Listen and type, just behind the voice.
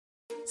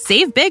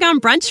Save big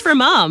on brunch for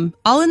mom,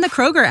 all in the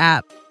Kroger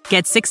app.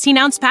 Get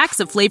 16-ounce packs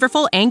of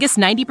flavorful Angus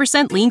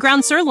 90% lean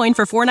ground sirloin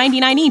for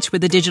 $4.99 each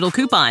with a digital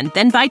coupon.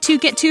 Then buy 2,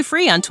 get 2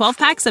 free on 12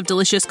 packs of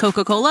delicious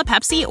Coca-Cola,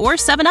 Pepsi, or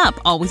 7-Up,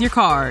 all with your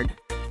card.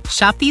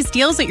 Shop these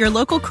deals at your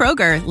local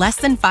Kroger, less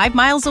than 5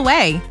 miles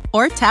away.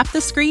 Or tap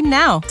the screen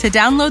now to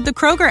download the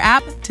Kroger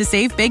app to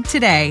save big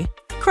today.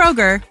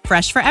 Kroger,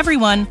 fresh for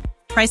everyone.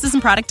 Prices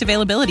and product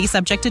availability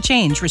subject to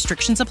change.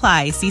 Restrictions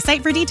apply. See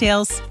site for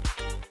details.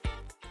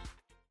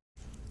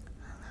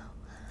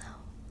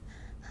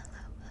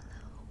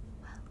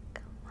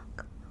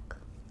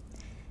 Welcome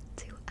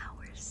to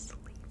our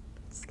sleep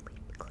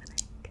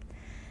clinic.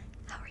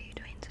 How are you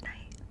doing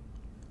tonight?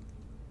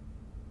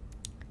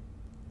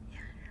 Yeah,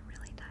 you're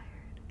really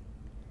tired.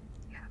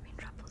 You're having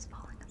troubles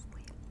falling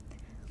asleep.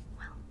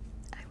 Well,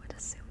 I would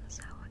assume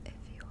so if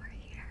you are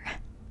here.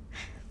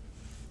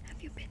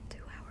 Have you been to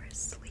our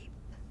sleep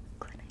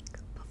clinic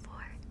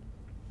before?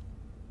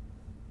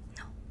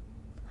 No?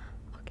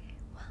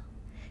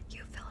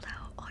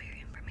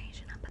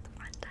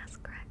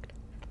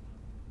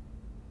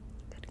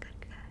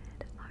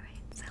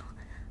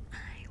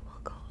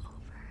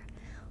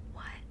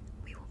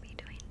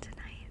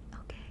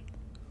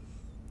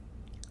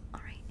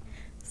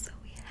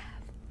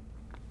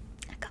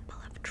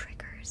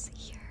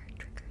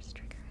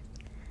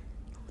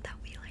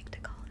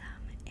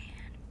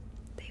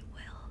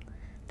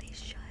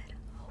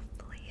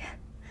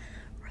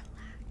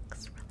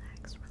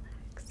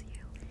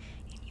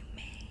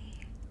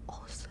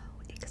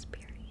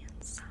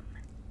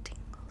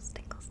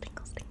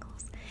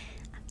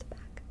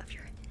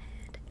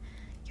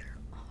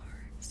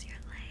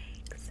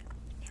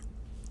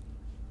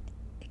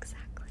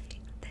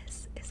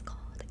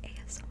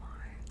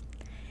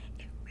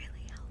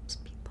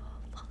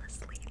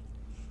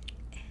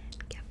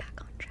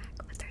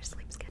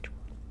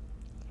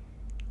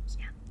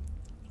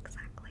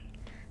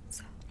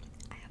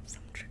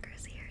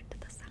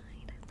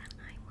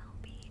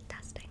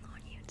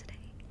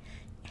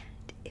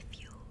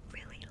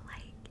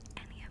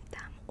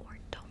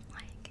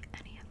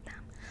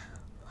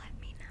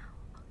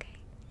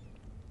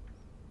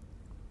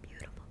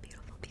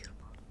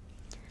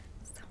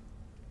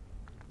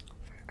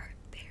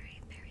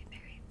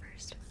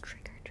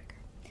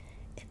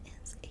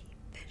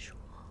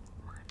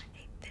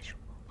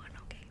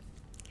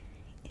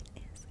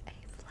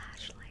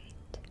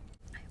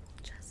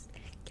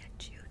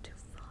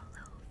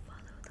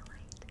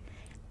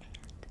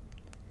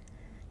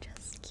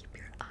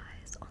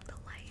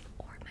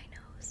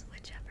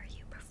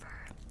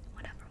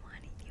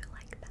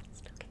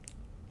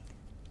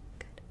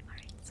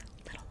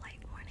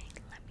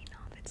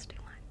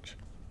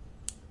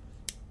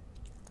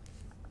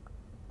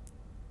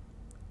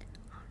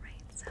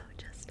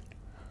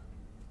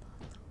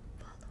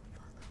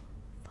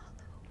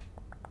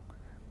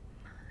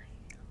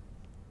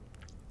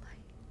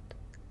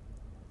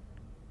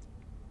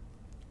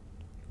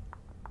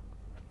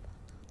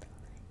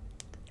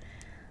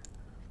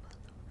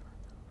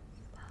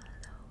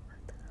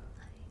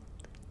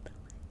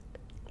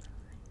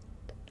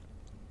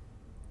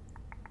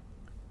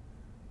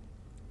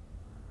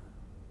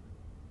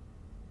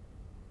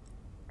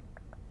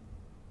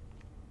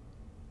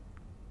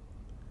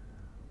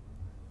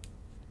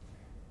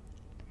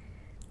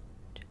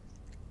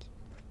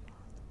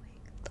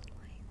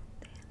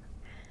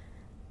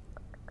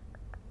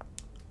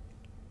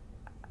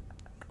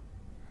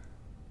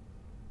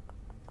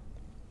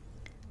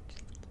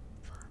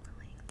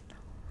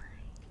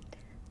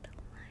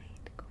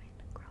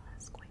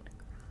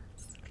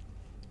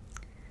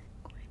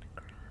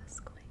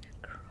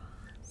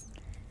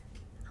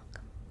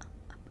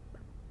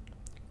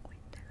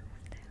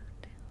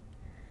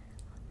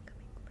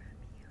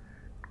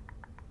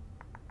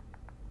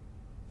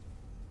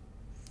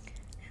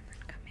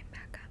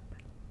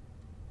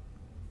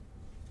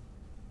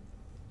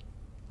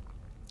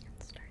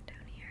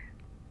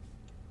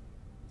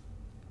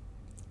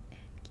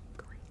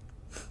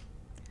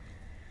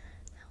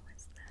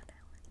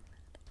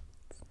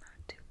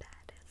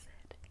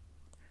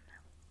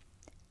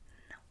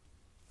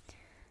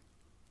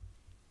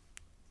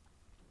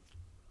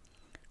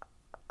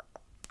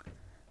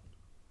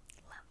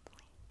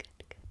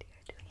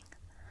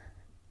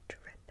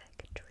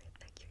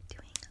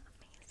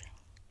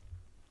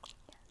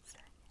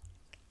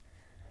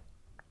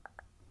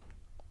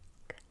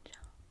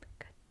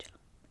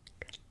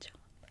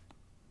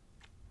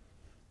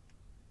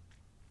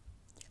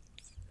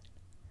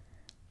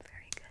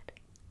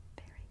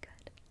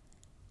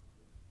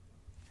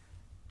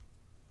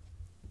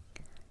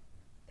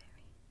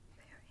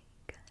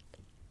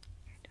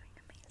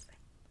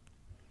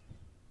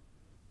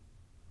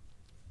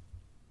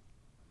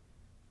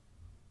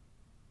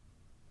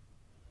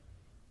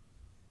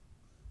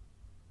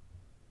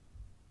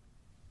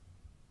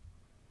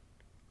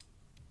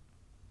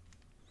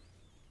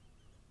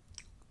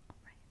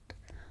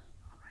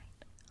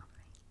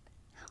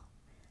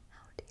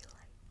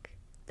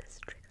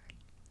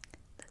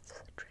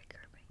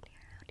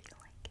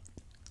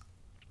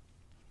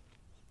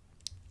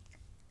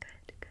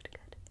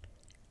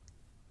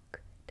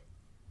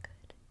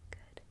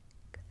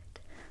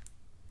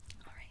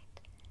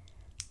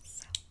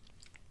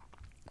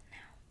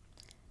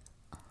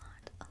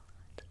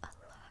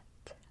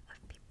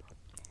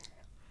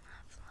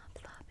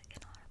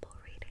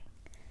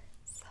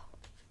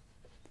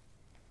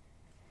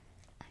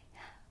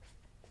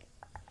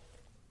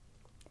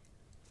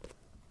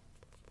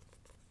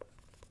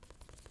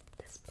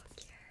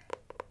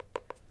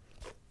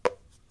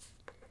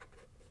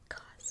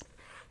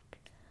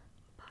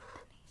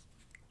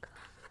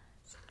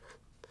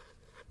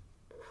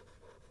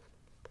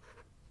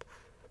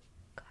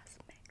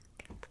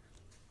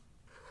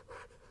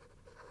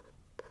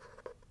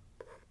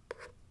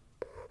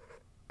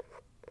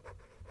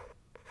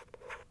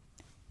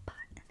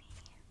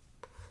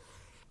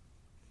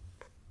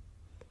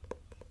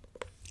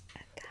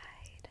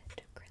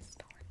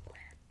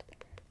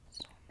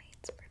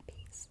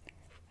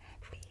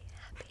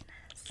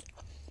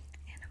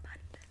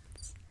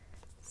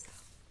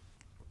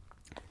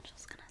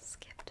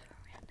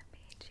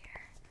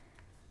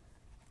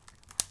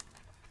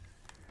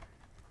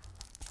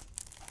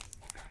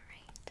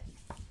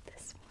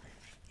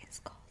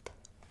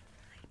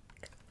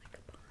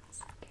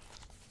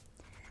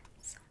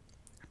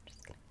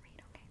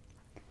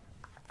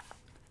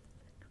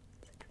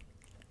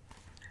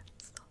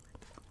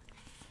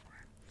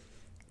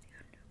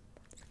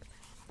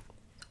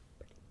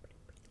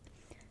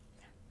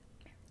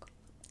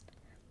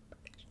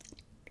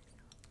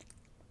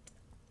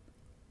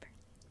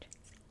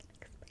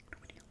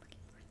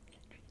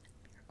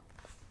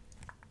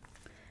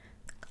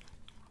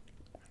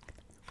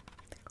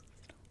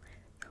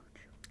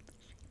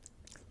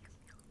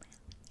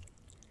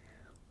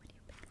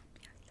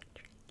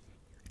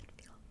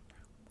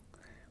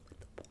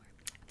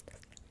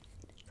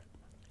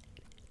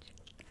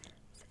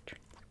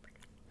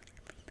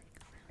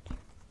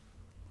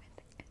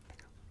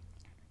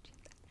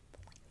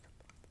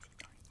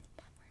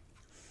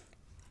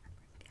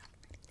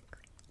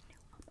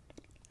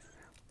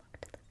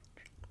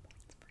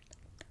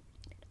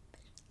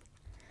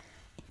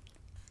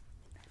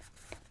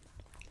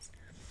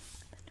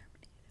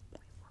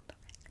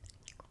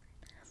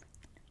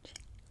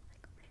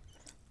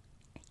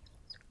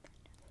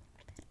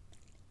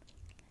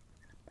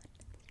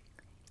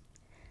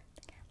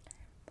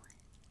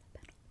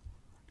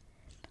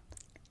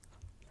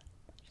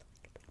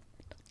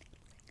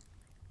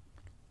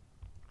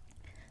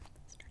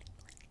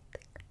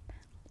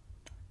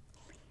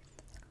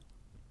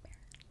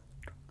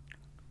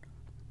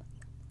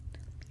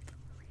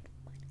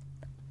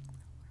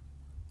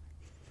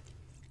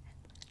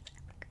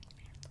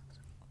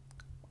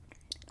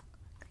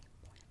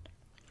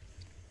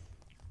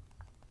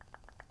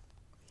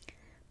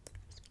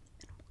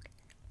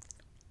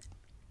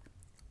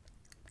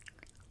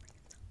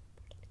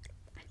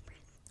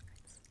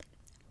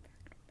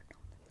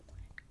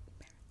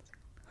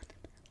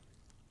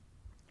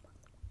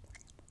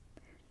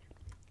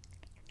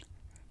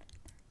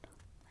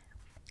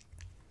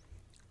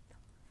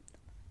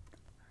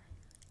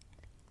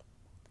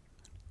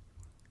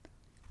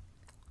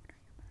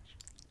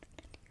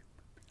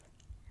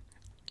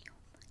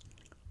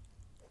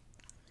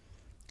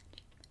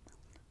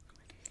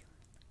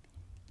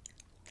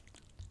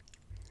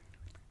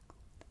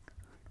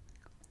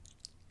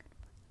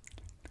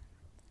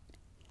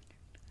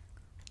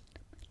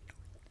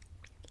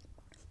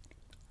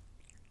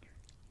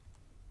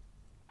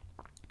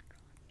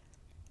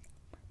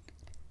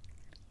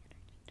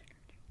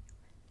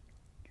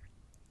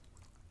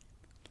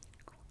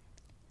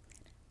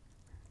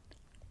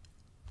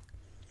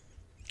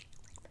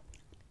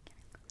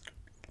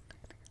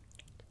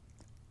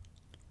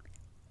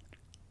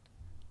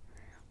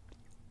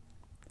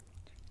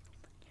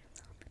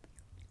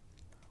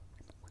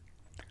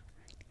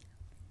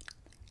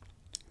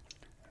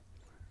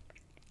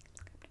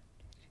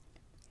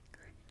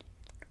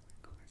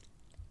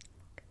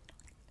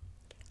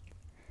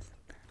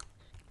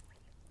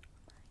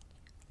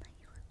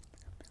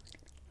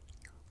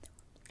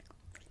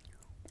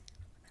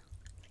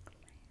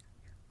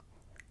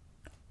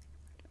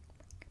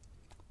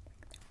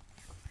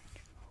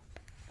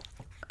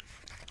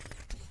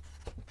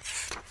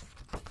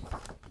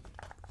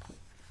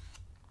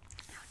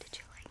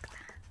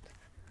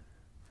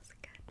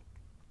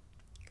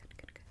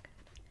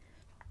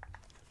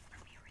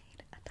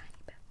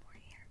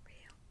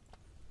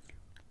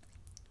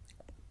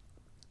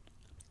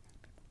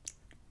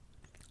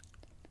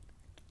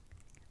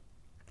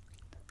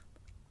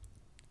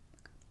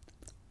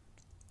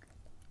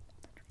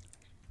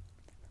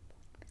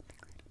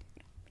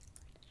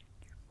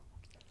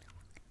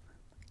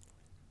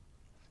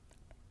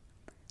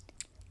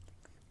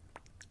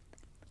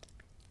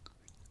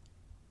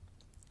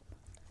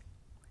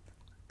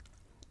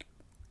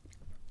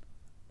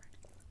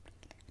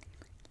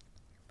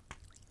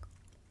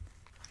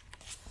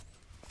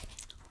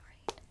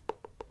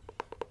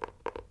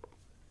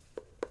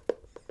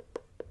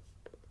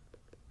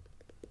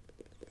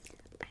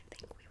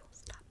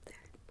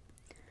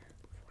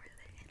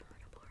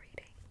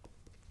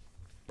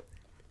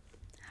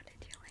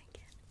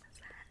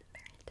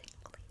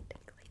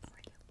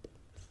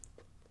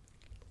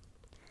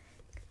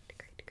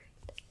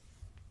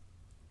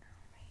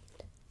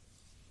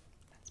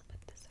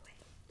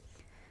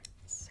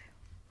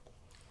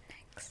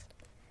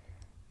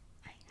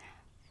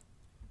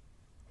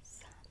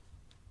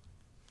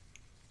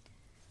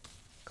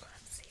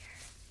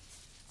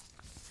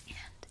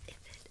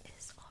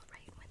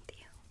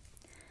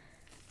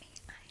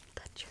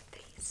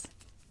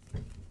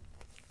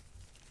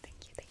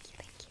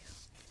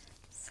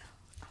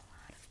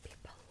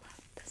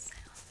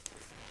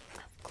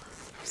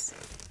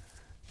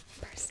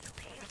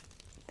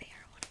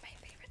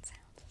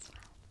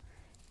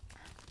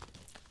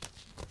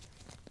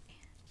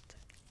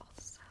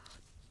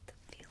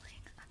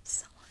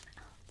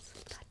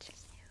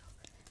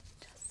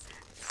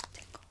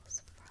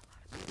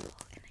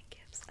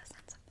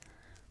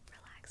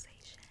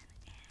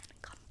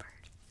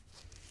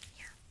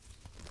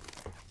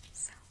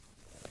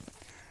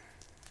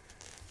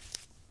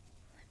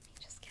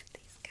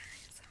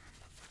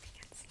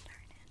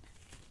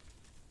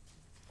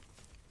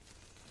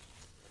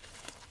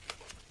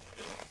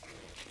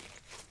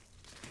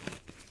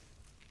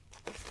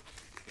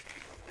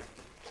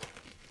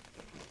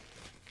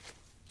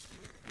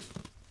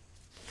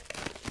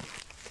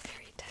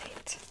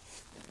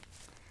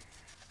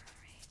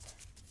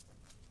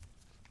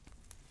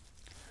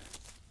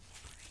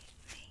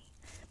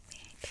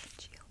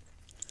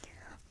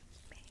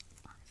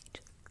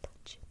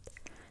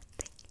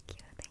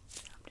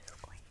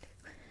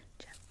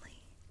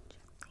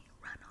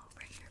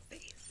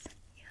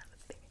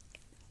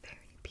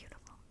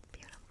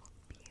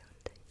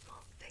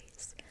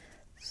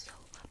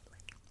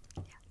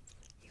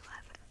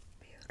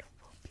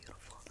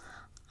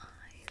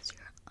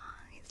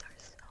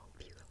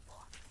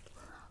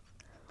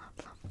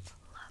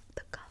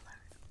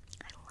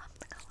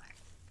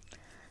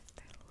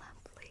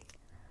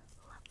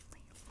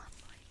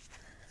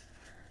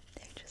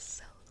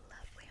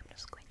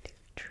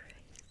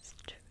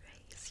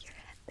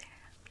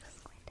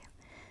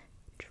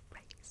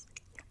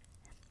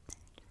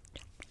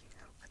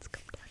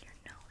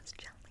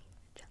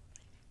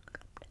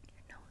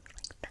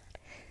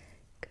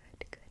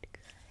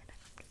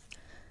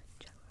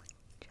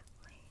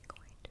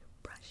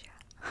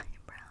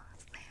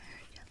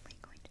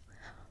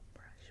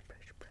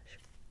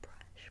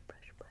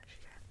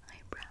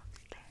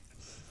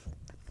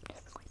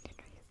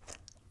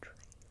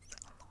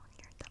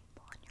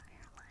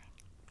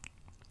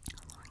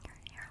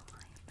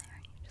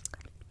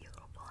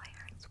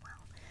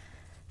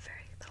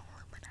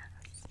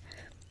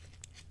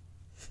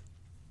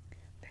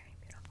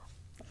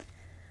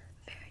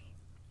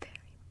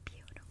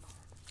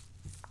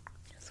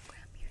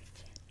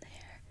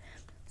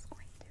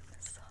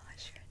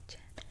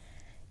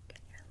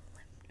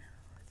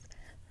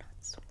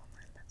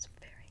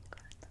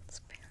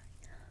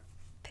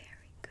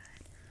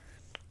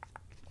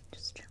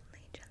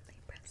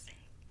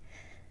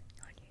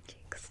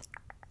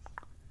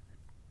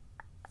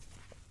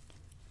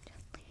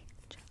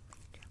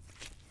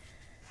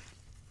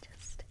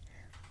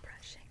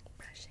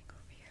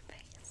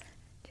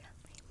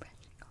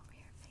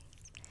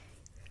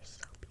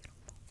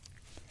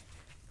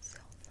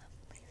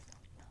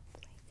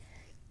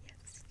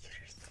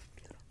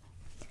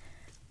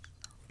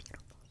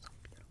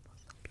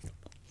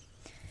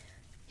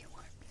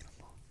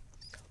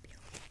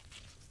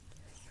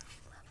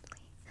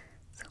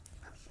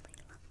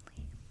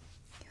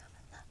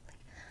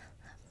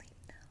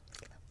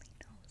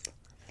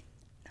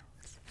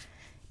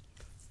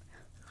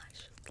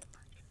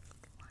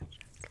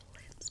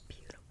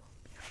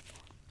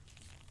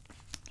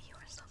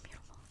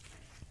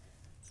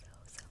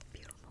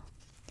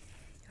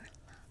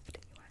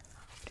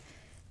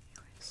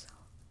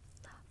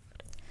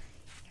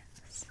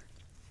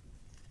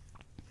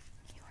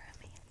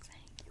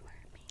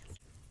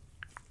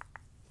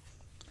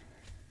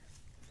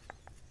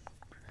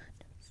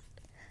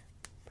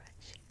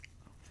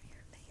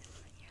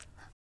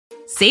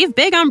 Save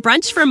big on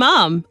brunch for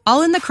mom,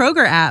 all in the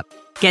Kroger app.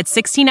 Get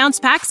 16-ounce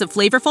packs of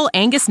flavorful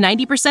Angus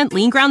 90%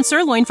 lean ground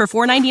sirloin for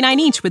 $4.99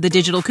 each with a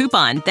digital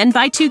coupon. Then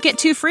buy 2, get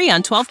 2 free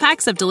on 12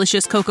 packs of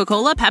delicious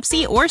Coca-Cola,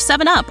 Pepsi, or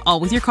 7-Up, all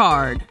with your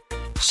card.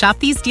 Shop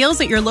these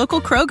deals at your local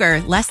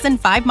Kroger, less than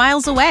 5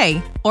 miles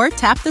away. Or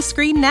tap the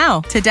screen now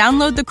to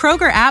download the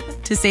Kroger app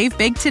to save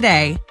big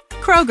today.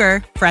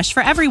 Kroger, fresh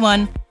for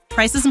everyone.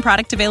 Prices and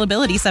product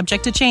availability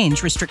subject to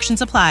change.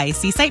 Restrictions apply.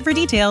 See site for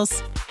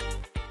details.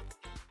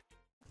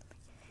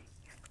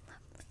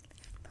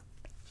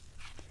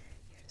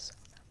 You're so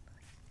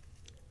lovely.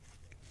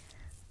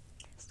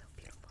 You're so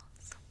beautiful,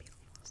 so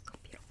beautiful, so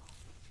beautiful.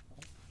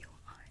 You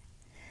are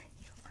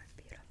beautiful.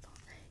 You're beautiful.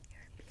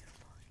 You're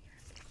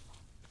beautiful.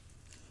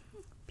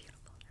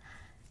 Beautiful.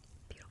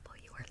 Beautiful.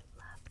 You are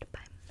loved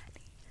by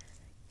many.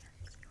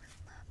 Yes, you are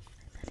loved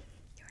by many.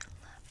 You are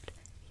loved.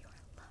 You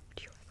are loved.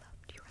 You are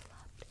loved. You are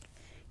loved.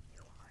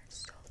 You are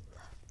so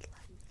loved,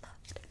 loved,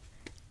 loved.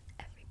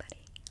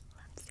 Everybody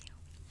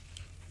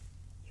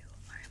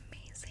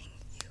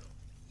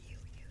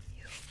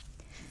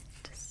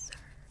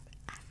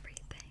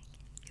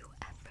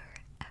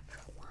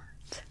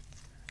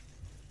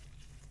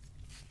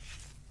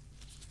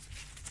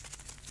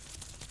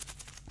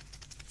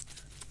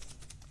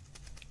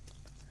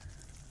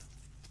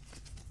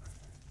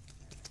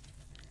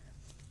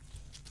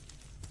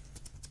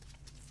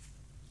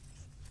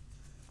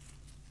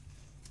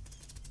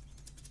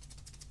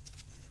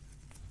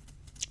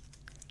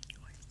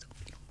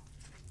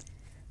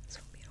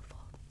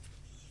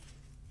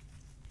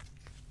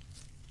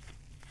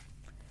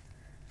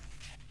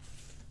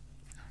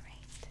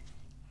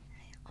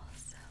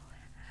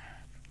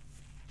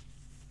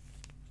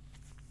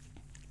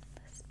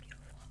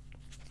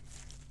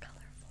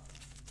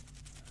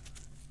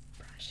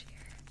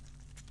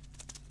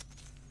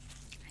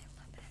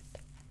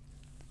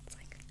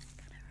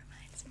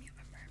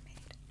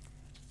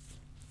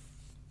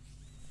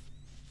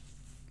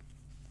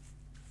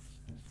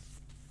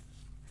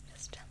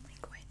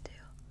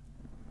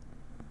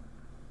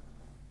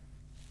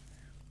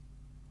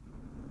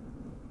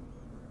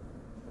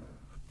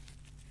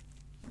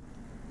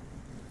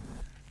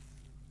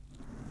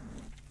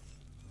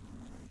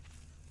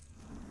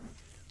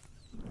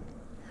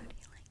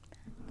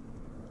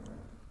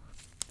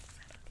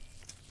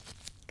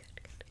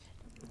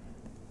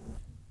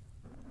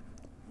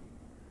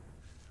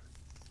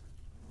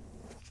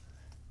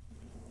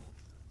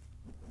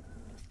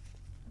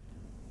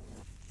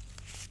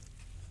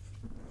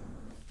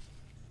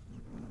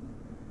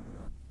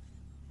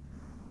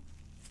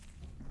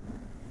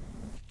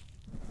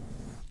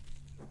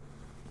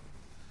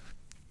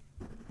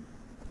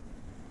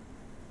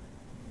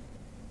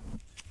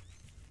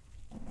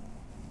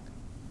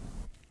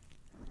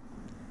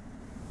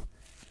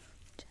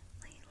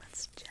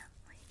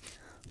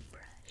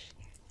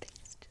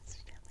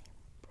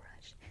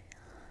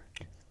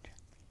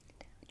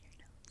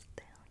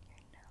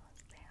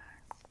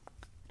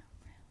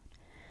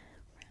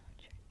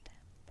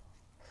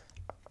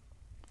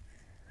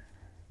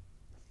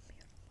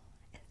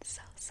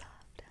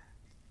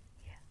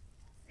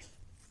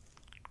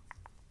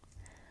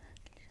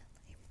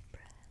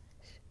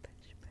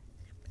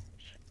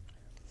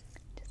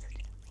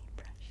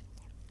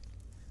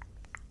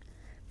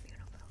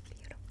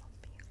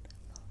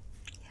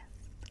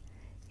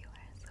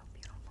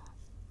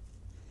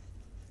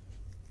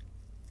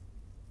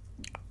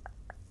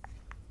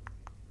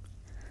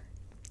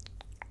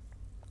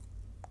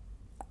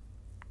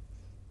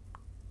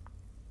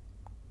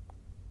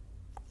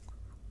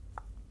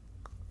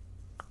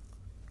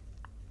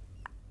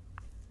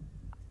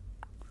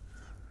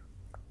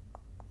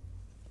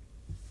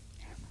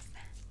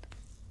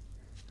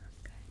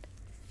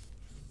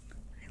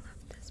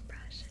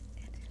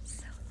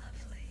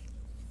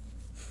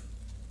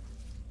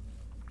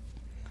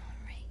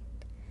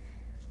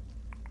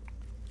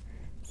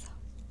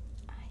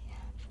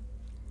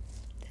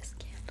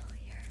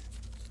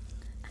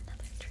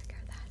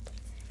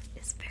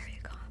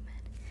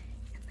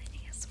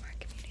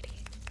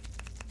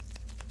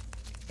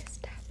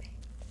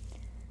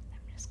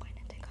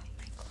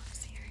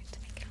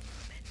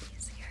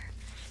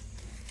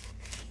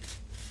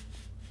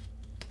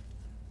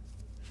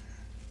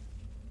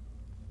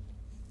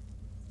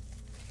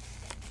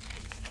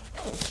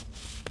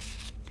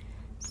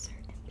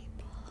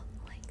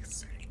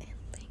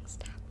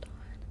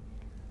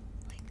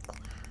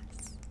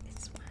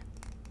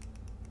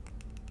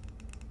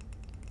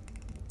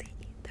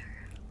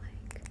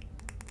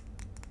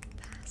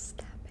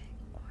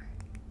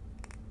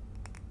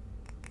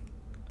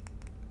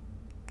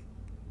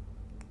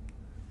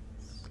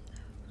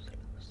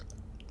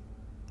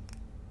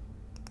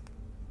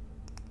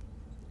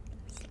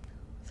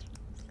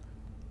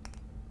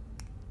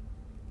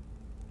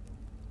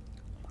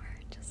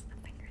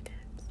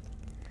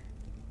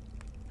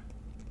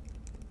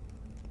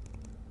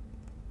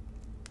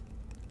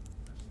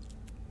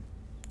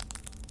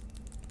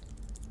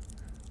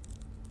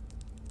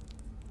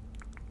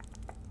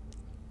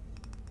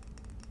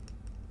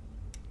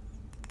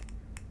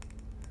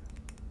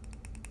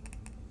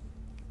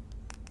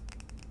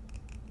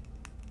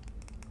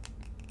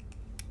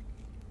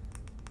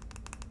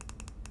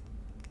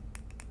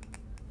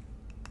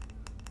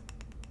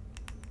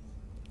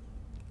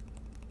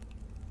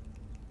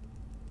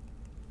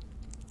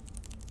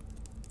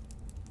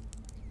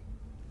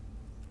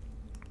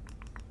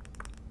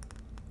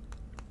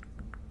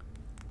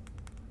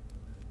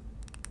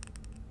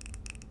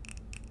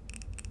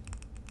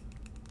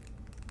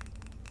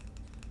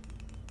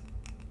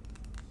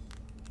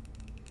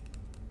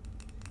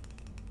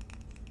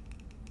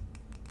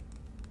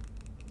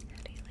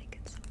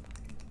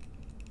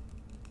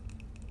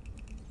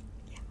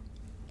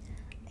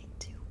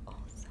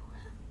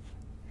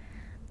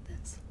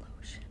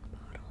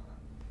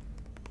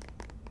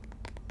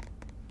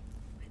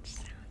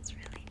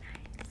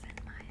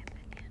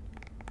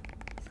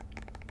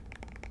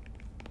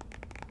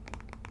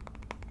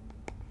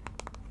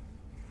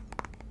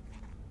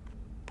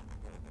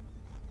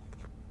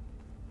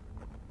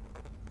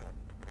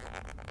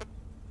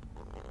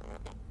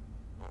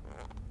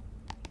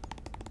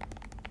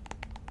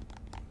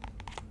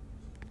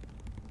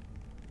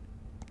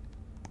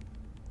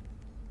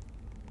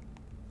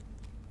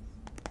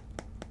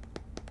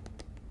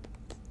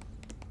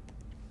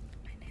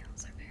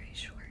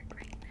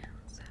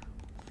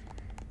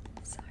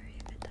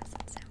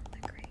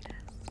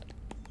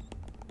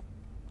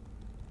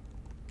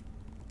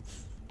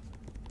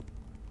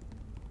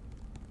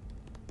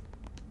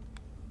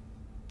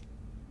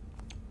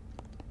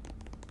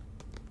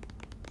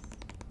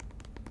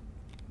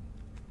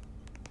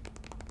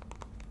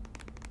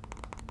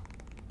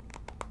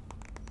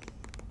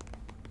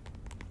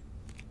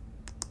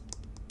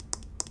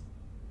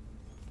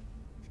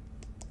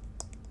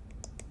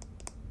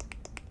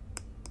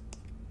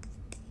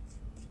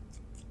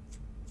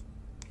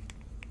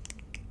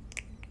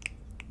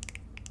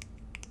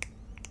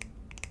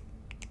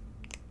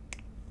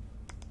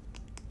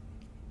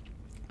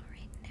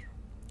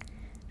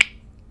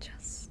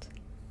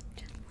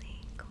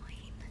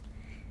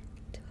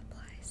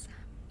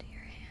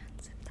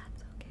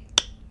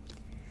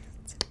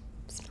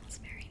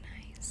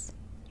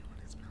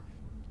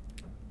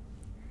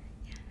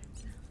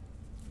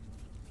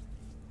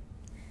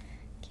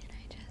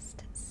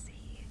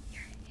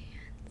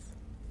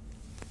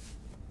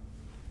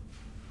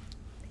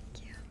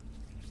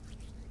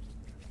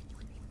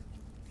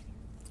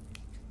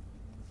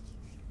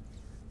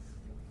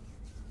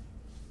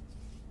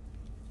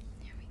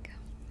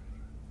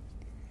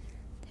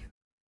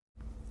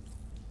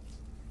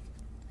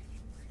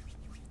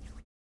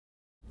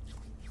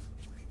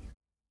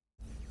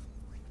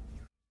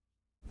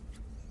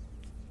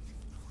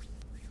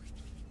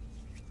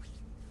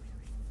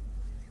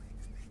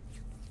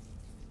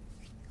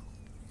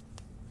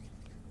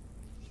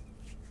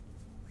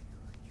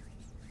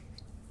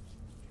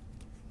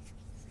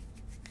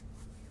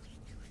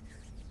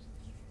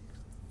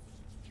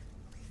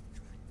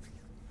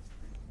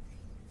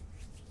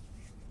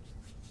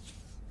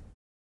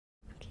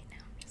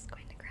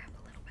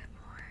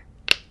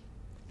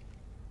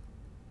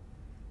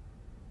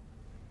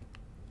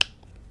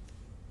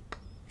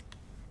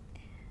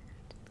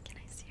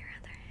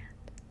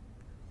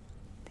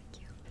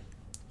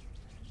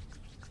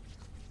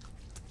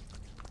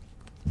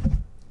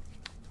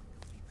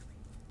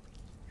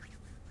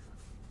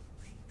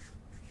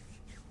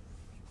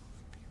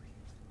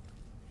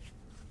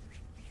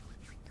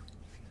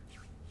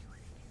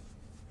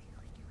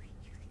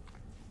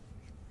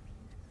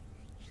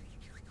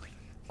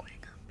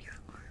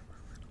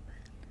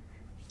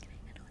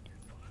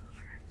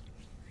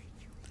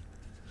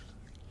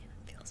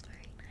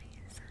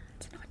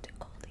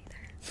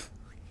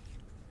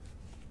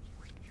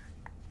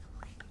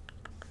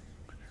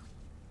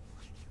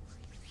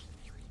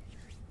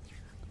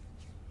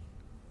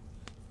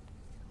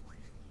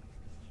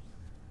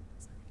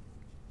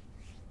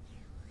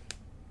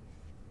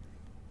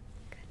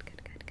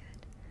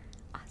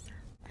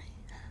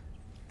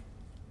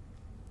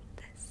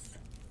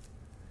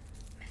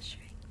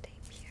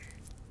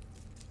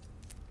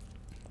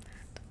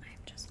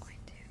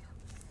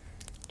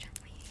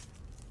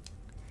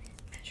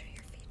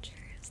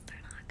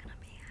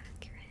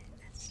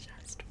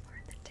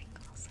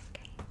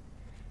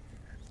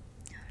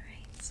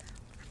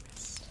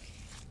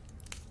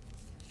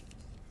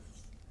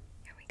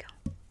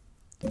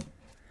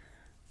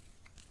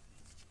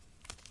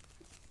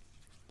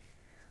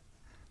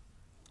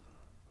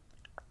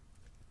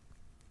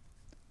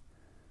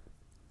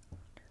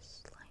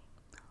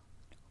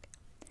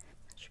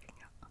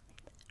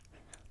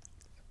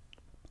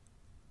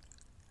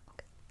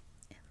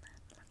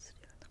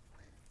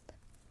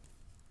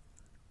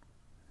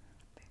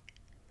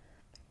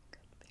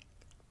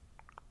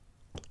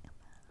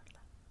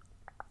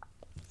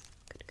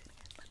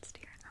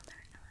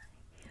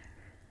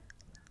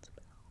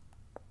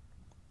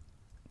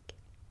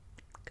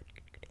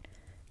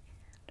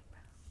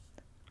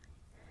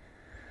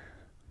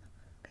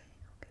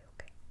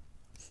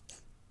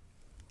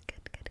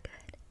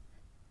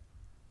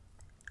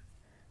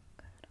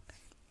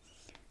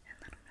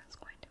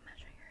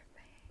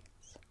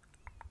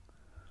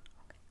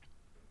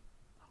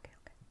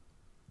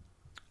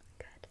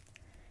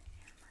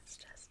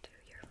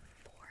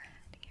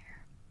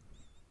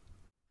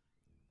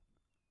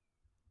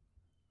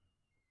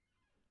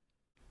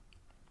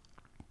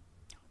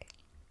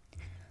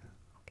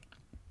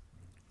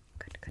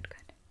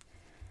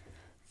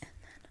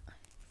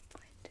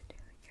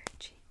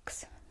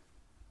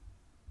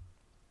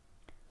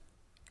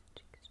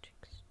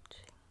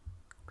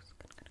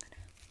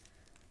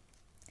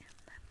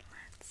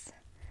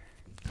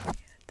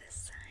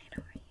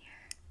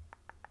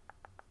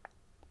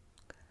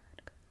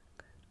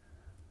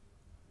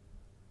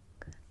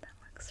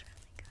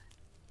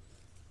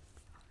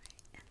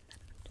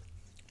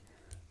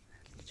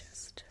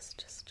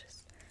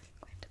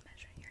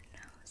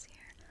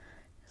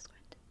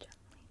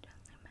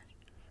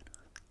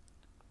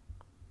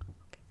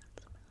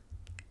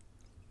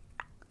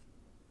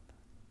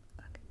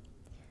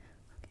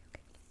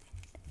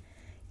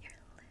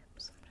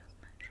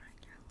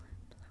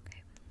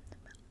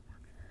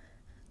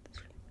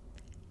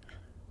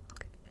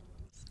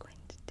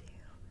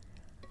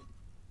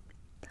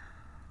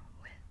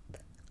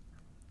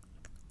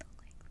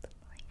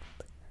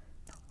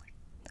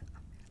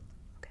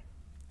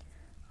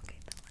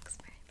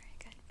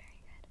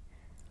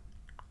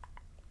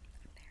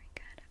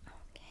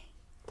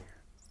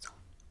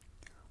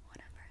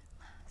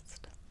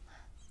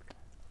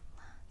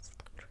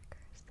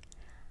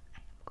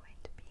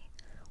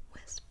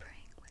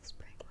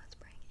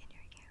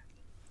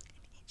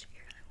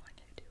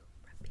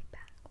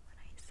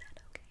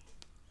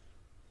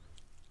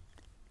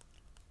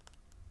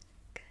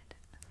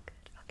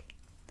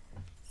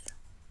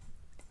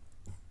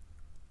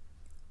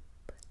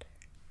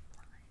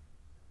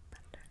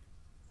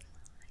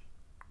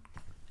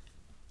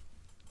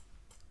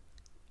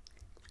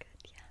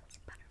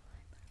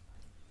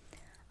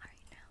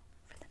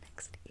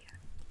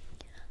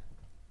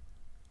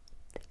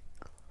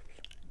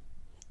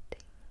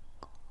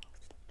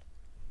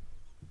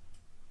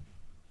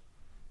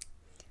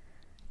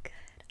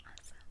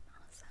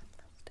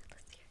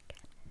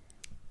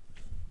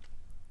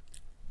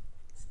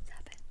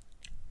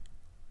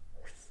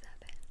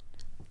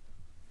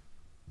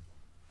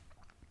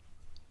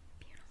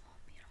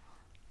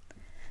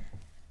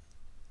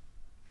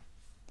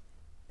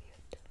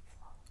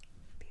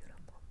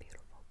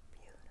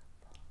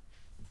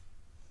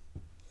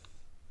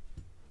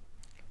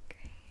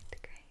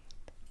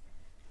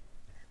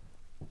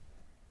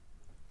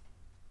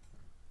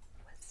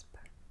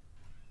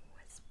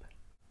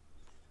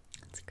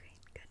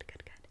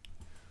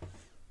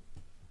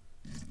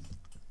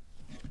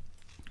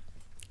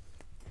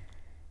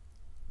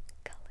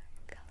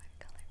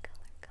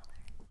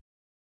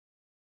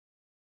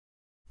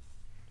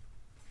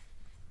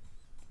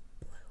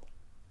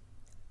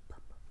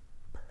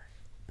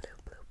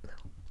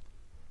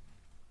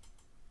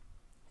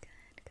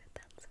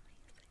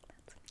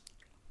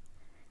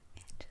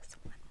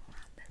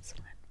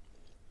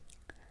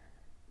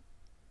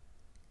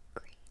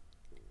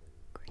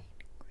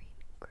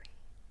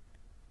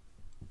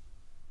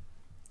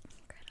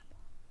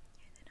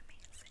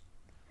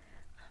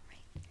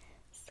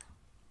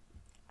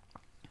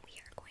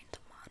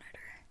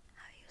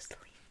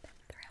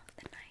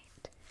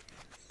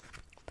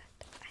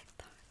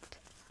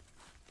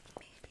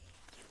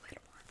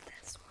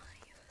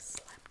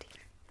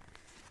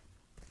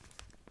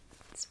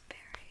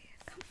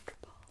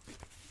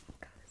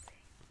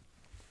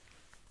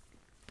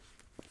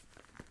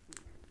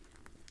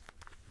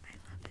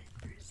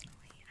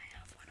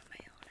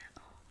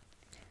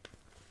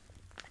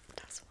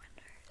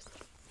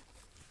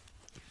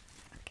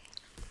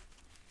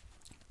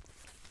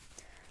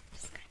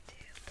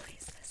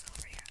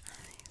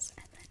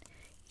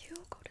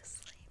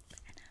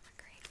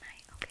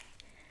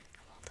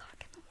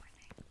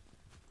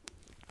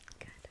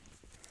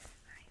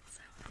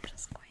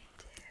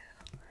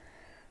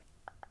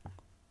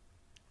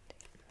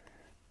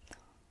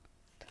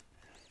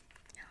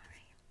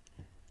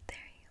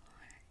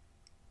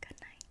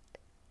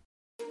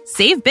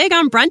Save big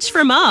on brunch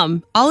for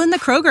mom, all in the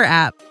Kroger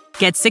app.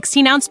 Get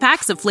 16-ounce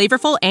packs of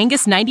flavorful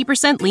Angus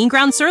 90% lean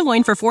ground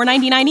sirloin for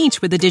 $4.99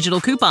 each with a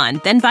digital coupon.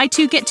 Then buy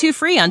 2, get 2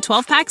 free on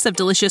 12 packs of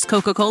delicious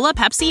Coca-Cola,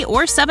 Pepsi,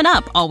 or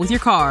 7-Up, all with your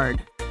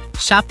card.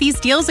 Shop these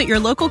deals at your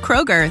local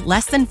Kroger,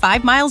 less than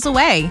 5 miles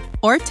away.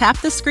 Or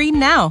tap the screen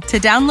now to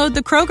download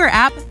the Kroger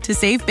app to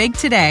save big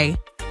today.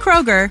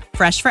 Kroger,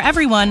 fresh for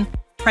everyone.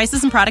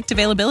 Prices and product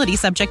availability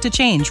subject to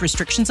change.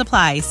 Restrictions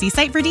apply. See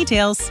site for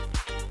details.